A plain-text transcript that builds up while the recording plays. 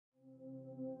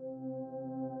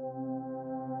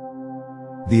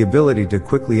The ability to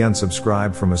quickly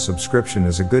unsubscribe from a subscription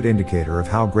is a good indicator of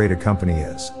how great a company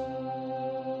is.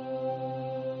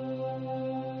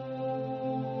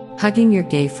 Hugging your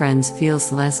gay friends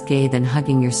feels less gay than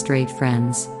hugging your straight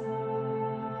friends.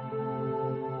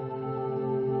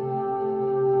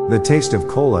 The taste of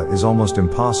cola is almost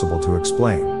impossible to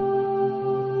explain.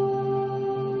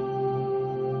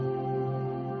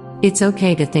 It's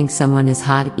okay to think someone is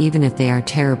hot even if they are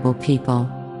terrible people.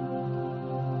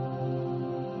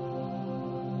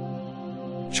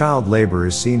 Child labor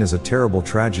is seen as a terrible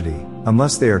tragedy,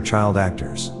 unless they are child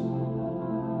actors.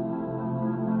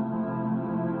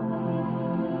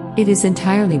 It is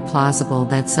entirely plausible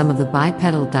that some of the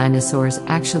bipedal dinosaurs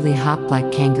actually hopped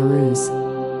like kangaroos.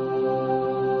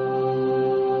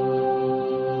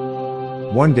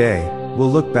 One day, we'll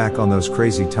look back on those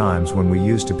crazy times when we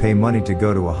used to pay money to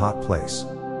go to a hot place.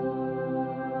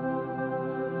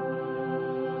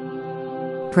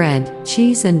 Bread,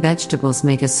 cheese and vegetables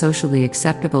make a socially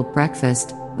acceptable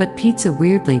breakfast, but pizza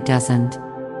weirdly doesn't.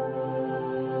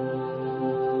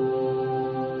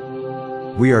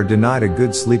 We are denied a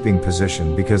good sleeping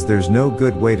position because there's no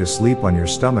good way to sleep on your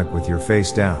stomach with your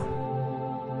face down.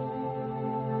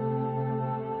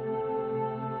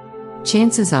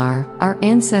 Chances are, our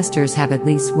ancestors have at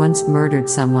least once murdered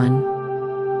someone.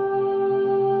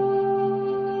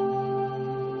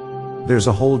 There's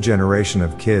a whole generation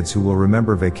of kids who will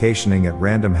remember vacationing at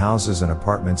random houses and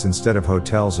apartments instead of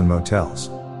hotels and motels.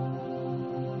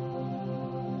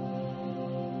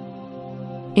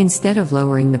 Instead of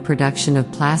lowering the production of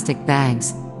plastic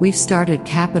bags, we've started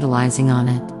capitalizing on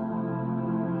it.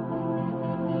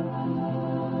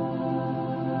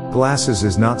 Glasses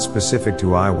is not specific to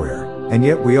eyewear, and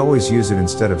yet we always use it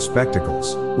instead of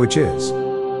spectacles, which is.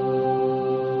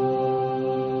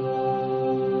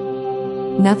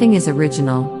 Nothing is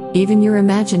original, even your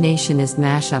imagination is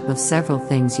mashup of several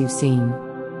things you've seen.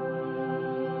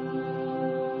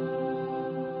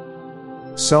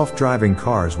 Self-driving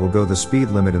cars will go the speed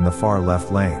limit in the far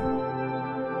left lane.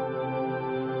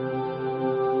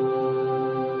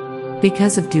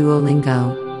 Because of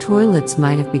Duolingo, toilets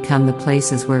might have become the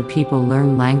places where people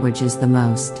learn languages the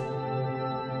most.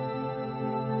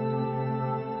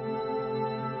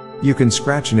 You can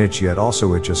scratch an itch yet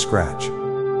also itch a scratch.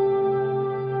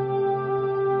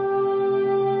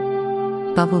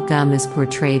 Bubblegum is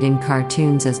portrayed in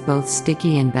cartoons as both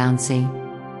sticky and bouncy.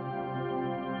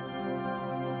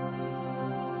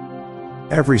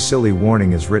 Every silly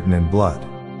warning is written in blood.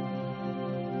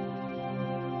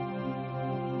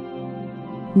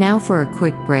 Now for a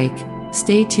quick break,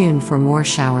 stay tuned for more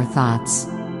shower thoughts.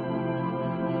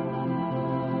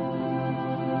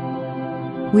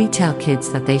 We tell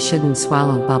kids that they shouldn't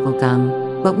swallow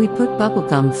bubblegum, but we put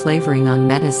bubblegum flavoring on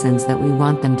medicines that we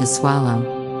want them to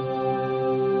swallow.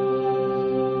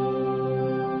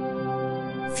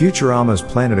 Futurama's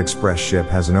Planet Express ship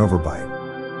has an overbite.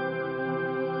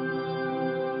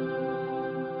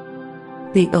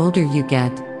 The older you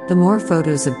get, the more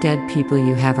photos of dead people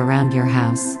you have around your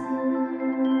house.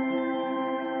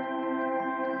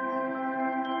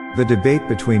 The debate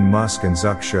between Musk and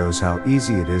Zuck shows how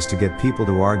easy it is to get people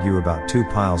to argue about two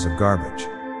piles of garbage.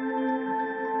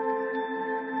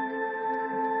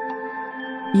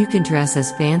 You can dress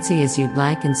as fancy as you'd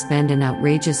like and spend an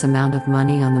outrageous amount of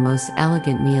money on the most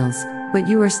elegant meals, but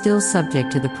you are still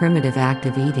subject to the primitive act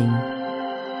of eating.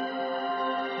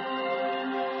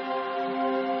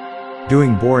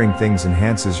 Doing boring things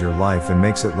enhances your life and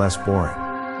makes it less boring.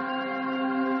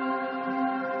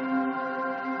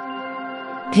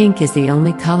 Pink is the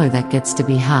only color that gets to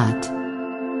be hot.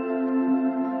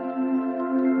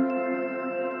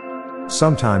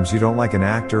 Sometimes you don't like an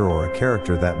actor or a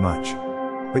character that much,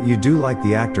 but you do like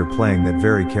the actor playing that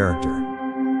very character.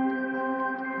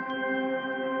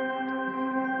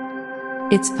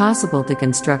 It's possible to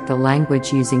construct a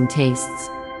language using tastes.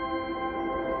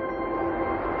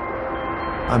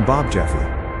 I'm Bob Jeffy.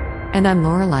 And I'm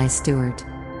Lorelei Stewart.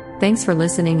 Thanks for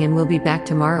listening, and we'll be back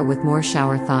tomorrow with more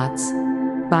shower thoughts.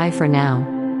 Bye for now.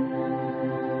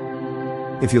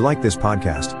 If you like this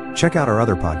podcast, check out our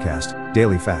other podcast,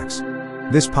 Daily Facts.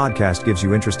 This podcast gives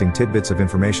you interesting tidbits of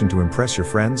information to impress your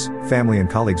friends, family, and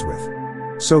colleagues with.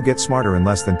 So get smarter in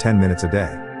less than 10 minutes a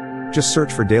day. Just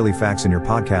search for Daily Facts in your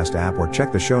podcast app or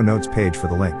check the show notes page for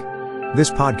the link.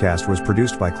 This podcast was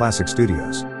produced by Classic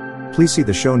Studios. Please see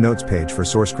the show notes page for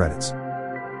source credits.